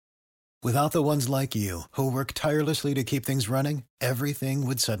Without the ones like you, who work tirelessly to keep things running, everything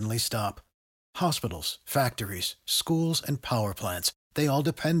would suddenly stop. Hospitals, factories, schools, and power plants, they all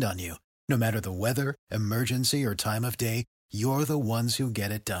depend on you. No matter the weather, emergency, or time of day, you're the ones who get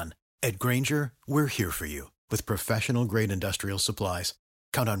it done. At Grainger, we're here for you with professional-grade industrial supplies.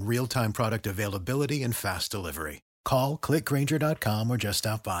 Count on real-time product availability and fast delivery. Call, clickgrainger.com, or just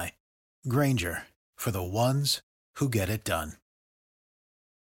stop by. Grainger, for the ones who get it done.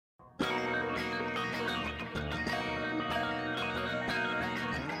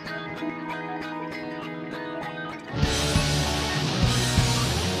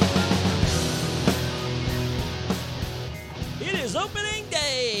 It is opening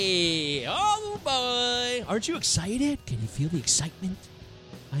day! Oh boy! Aren't you excited? Can you feel the excitement?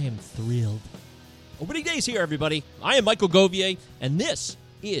 I am thrilled. Opening day's here, everybody. I am Michael Govier, and this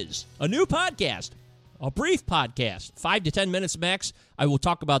is a new podcast, a brief podcast, 5 to 10 minutes max. I will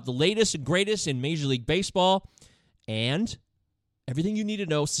talk about the latest and greatest in Major League Baseball and everything you need to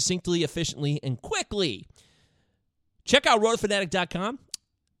know succinctly, efficiently, and quickly. Check out rotofanatic.com.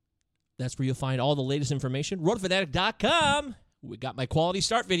 That's where you'll find all the latest information. rotofanatic.com. We got my quality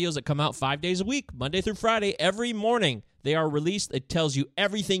start videos that come out 5 days a week, Monday through Friday, every morning. They are released. It tells you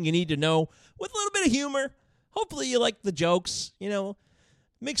everything you need to know with a little bit of humor. Hopefully you like the jokes,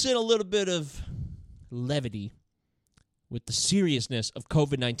 mix in a little bit of levity with the seriousness of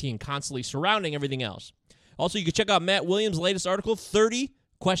COVID-19 constantly surrounding everything else. Also, you can check out Matt Williams' latest article, 30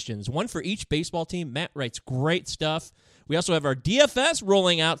 questions, one for each baseball team. Matt writes great stuff. We also have our DFS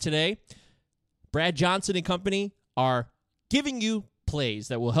rolling out today. Brad Johnson and company are giving you plays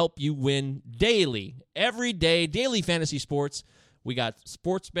that will help you win daily, every day, daily fantasy sports. We got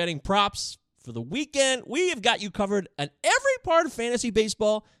sports betting props for the weekend. We have got you covered on every part of fantasy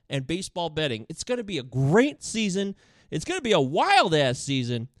baseball and baseball betting. It's going to be a great season. It's going to be a wild-ass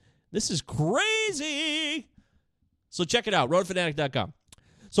season. This is crazy. So check it out, rotofanatic.com.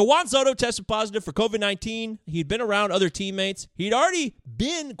 So Juan Soto tested positive for COVID-19. He'd been around other teammates. He'd already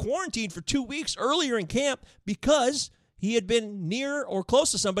been quarantined for 2 weeks earlier in camp because he had been near or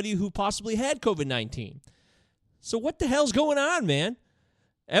close to somebody who possibly had COVID-19. So what the hell's going on, man?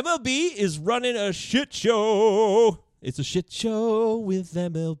 MLB is running a shit show. It's a shit show with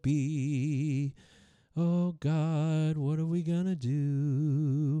MLB. Oh, God, what are we going to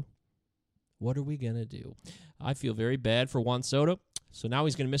do? What are we going to do? I feel very bad for Juan Soto. So now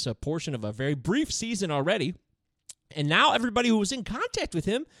he's going to miss a portion of a very brief season already. And now everybody who was in contact with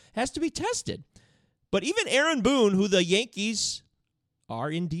him has to be tested. But even Aaron Boone, who the Yankees are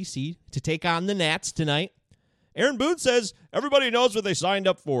in D.C. to take on the Nats tonight, Aaron Boone says, everybody knows what they signed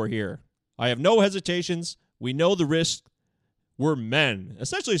up for here. I have no hesitations. We know the risk. We're men.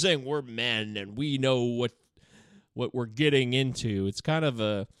 Essentially saying we're men and we know what we're getting into. It's kind of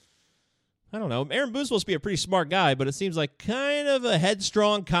a, I don't know. Aaron Boone's supposed to be a pretty smart guy, but it seems like kind of a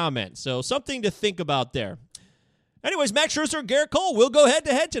headstrong comment. So something to think about there. Anyways, Max Scherzer and Garrett Cole will go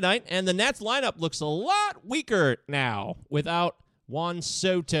head-to-head tonight, and the Nats lineup looks a lot weaker now without Juan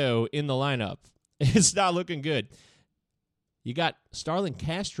Soto in the lineup. It's not looking good. You got Starlin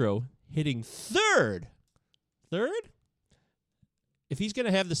Castro hitting third. Third? If he's going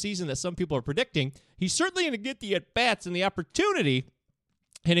to have the season that some people are predicting, he's certainly going to get the at-bats and the opportunity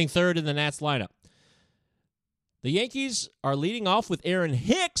hitting third in the Nats lineup. The Yankees are leading off with Aaron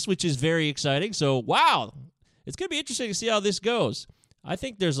Hicks, which is very exciting. So, wow. It's going to be interesting to see how this goes. I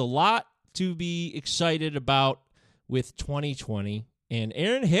think there's a lot to be excited about with 2020. And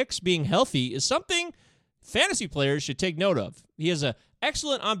Aaron Hicks being healthy is something fantasy players should take note of. He has an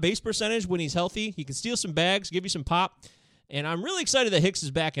excellent on-base percentage when he's healthy. He can steal some bags, give you some pop. And I'm really excited that Hicks is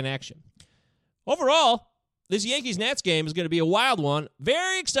back in action. Overall, this Yankees-Nats game is going to be a wild one.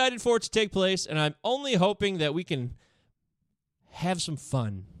 Very excited for it to take place. And I'm only hoping that we can have some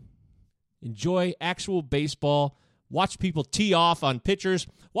fun. Enjoy actual baseball. Watch people tee off on pitchers.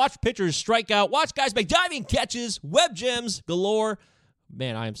 Watch pitchers strike out. Watch guys make diving catches. Web gems galore.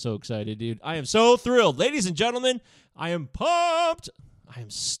 Man, I am so excited, dude. I am so thrilled. Ladies and gentlemen, I am pumped. I'm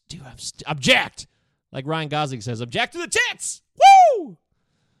jacked. Like Ryan Gosling says, I'm jacked to the tits. Woo!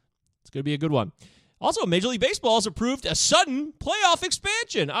 It's going to be a good one. Also, Major League Baseball has approved a sudden playoff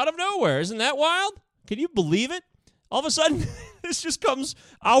expansion out of nowhere. Isn't that wild? Can you believe it? All of a sudden, this just comes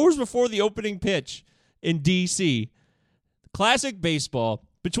hours before the opening pitch in D.C. Classic baseball.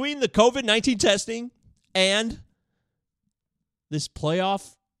 Between the COVID-19 testing and this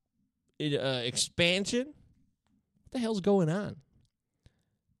playoff expansion, what the hell's going on?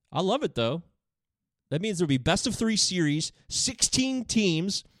 I love it, though. That means there'll be best of 3 series, 16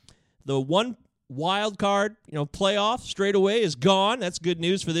 teams. The one wild card, playoff straight away is gone. That's good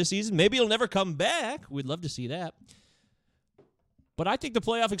news for this season. Maybe it'll never come back. We'd love to see that. But I think the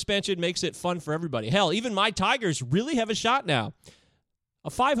playoff expansion makes it fun for everybody. Hell, even my Tigers really have a shot now. A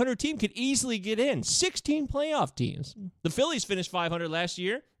 500 team could easily get in. 16 playoff teams. The Phillies finished 500 last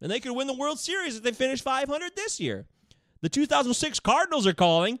year, and they could win the World Series if they finish 500 this year. The 2006 Cardinals are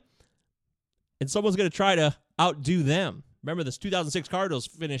calling, and someone's going to try to outdo them. Remember, this 2006 Cardinals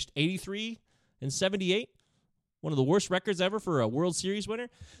finished 83-78, one of the worst records ever for a World Series winner.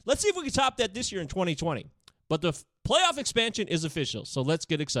 Let's see if we can top that this year in 2020. But the playoff expansion is official, so let's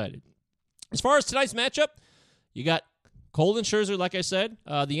get excited. As far as tonight's matchup, you got Cole and Scherzer, like I said.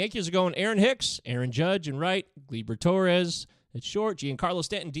 The Yankees are going Aaron Hicks, Aaron Judge in right, Gleyber Torres at short, Giancarlo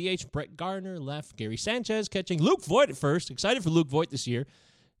Stanton DH, Brett Gardner left, Gary Sanchez catching, Luke Voit at first. Excited for Luke Voit this year.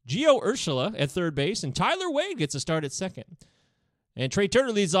 Gio Urshela at third base, and Tyler Wade gets a start at second. And Trey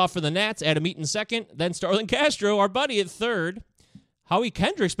Turner leads off for the Nats, Adam Eaton second, then Starlin Castro, our buddy, at third. Howie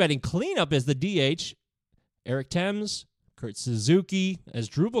Kendrick's batting cleanup as the DH. Eric Thames, Kurt Suzuki as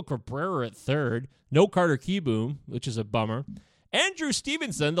Drupal Cabrera at third. No Carter Kieboom, which is a bummer. Andrew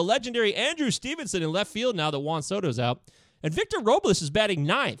Stevenson, the legendary Andrew Stevenson in left field now that Juan Soto's out. And Victor Robles is batting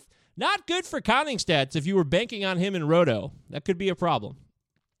ninth. Not good for counting stats if you were banking on him in Roto. That could be a problem.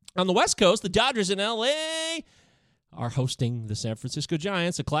 On the West Coast, the Dodgers in L.A. are hosting the San Francisco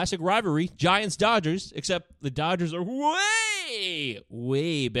Giants, a classic rivalry, Giants-Dodgers, except the Dodgers are way,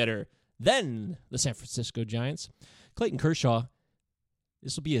 way better than the San Francisco Giants. Clayton Kershaw,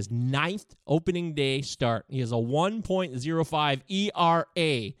 this will be his ninth opening day start. He has a 1.05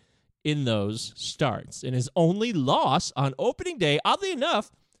 ERA in those starts. And his only loss on opening day, oddly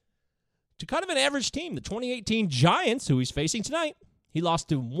enough, to kind of an average team, the 2018 Giants, who he's facing tonight, he lost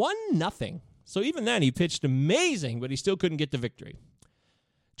to 1-0. So even then, he pitched amazing, but he still couldn't get the victory.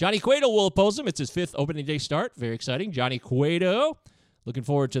 Johnny Cueto will oppose him. It's his fifth opening day start. Very exciting. Johnny Cueto. Looking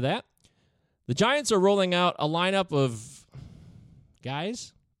forward to that. The Giants are rolling out a lineup of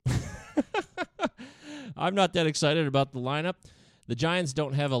guys. I'm not that excited about the lineup. The Giants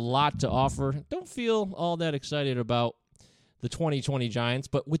don't have a lot to offer. Don't feel all that excited about the 2020 Giants.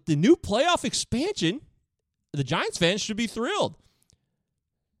 But with the new playoff expansion, the Giants fans should be thrilled.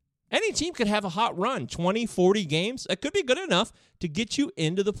 Any team could have a hot run, 20, 40 games. That could be good enough to get you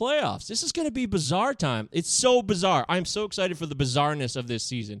into the playoffs. This is going to be bizarre time. It's so bizarre. I'm so excited for the bizarreness of this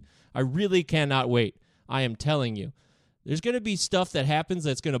season. I really cannot wait. I am telling you. There's going to be stuff that happens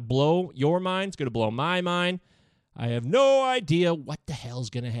that's going to blow your mind. It's going to blow my mind. I have no idea what the hell is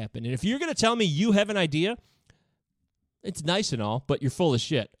going to happen. And if you're going to tell me you have an idea, it's nice and all, but you're full of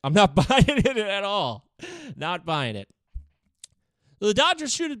shit. I'm not buying it at all. Not buying it. The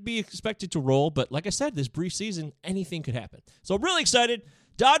Dodgers should be expected to roll, but like I said, this brief season, anything could happen. So I'm really excited.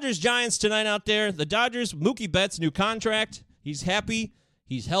 Dodgers-Giants tonight out there. The Dodgers, Mookie Betts, new contract. He's happy.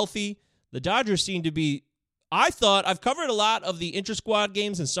 He's healthy. The Dodgers seem to be, I've covered a lot of the intra-squad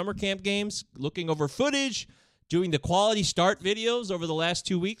games and summer camp games, looking over footage, doing the quality start videos over the last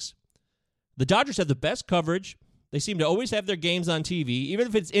 2 weeks. The Dodgers have the best coverage. They seem to always have their games on TV, even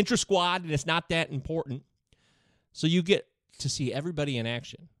if it's intra-squad and it's not that important. So you get to see everybody in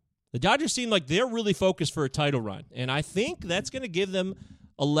action. The Dodgers seem like they're really focused for a title run, and I think that's going to give them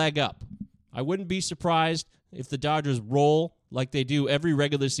a leg up. I wouldn't be surprised if the Dodgers roll like they do every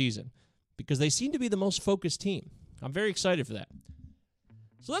regular season, because they seem to be the most focused team. I'm very excited for that.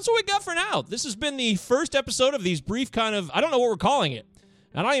 So that's what we got for now. This has been the first episode of these brief kind of, I don't know what we're calling it.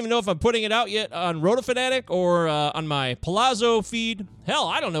 I don't even know if I'm putting it out yet on RotoFanatic or on my Palazzo feed. Hell,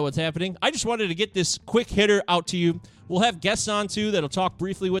 I don't know what's happening. I just wanted to get this quick hitter out to you. We'll have guests on, too, that'll talk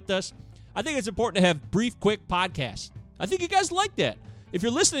briefly with us. I think it's important to have brief, quick podcasts. I think you guys like that. If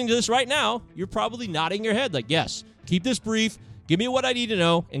you're listening to this right now, you're probably nodding your head like, yes, keep this brief, give me what I need to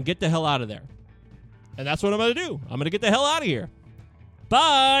know, and get the hell out of there. And that's what I'm going to do. I'm going to get the hell out of here.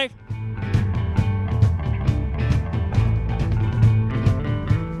 Bye!